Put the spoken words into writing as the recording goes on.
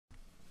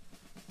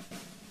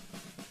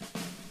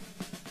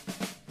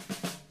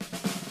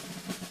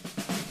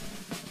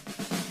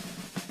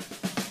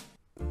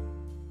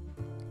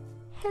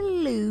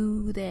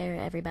Hello there,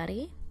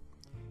 everybody.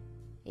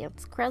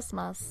 It's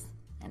Christmas,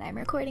 and I'm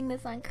recording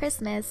this on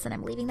Christmas, and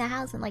I'm leaving the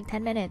house in like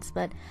 10 minutes,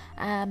 but,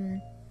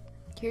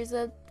 here's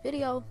a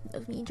video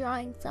of me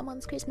drawing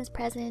someone's Christmas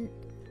present.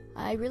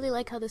 I really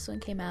like how this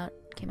one came out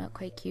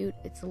quite cute.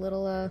 It's a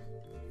little,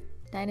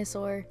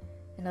 dinosaur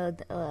and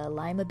a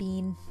lima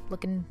bean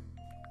looking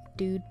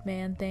dude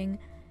man thing,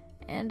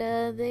 and,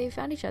 they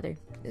found each other.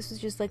 This was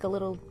just like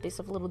based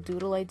off a little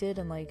doodle I did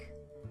in like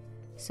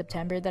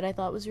September that I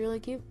thought was really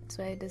cute,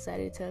 so I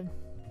decided to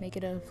make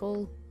it a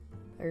full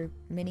or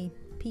mini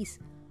piece.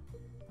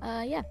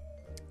 Yeah,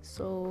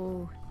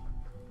 so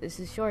this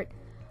is short.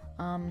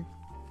 Oh,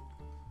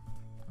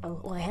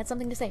 well, I had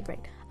something to say, right?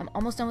 I'm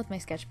almost done with my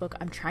sketchbook.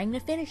 I'm trying to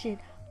finish it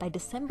by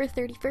December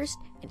 31st,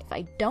 and if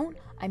I don't,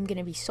 I'm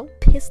gonna be so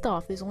pissed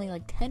off. There's only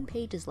like 10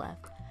 pages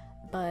left,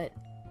 but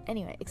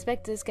anyway,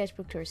 expect a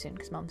sketchbook tour soon,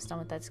 because Mom's done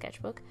with that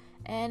sketchbook,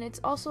 and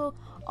it's also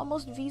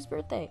almost V's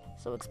birthday,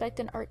 so expect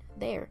an art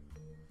there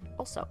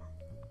also.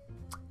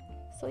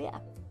 So yeah,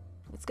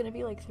 it's gonna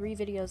be like 3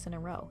 videos in a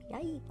row.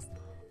 Yikes.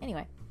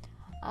 Anyway,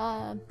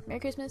 Merry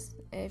Christmas.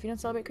 If you don't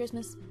celebrate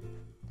Christmas,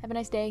 have a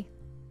nice day.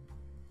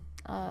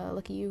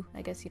 Lucky you.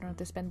 I guess you don't have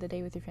to spend the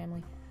day with your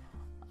family.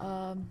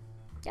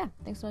 Yeah,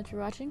 thanks so much for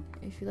watching.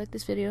 If you like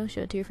this video,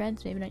 show it to your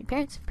friends, maybe not your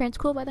parents. If your parents,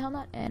 cool, why the hell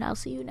not? And I'll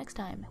see you next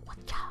time.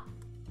 Watcha!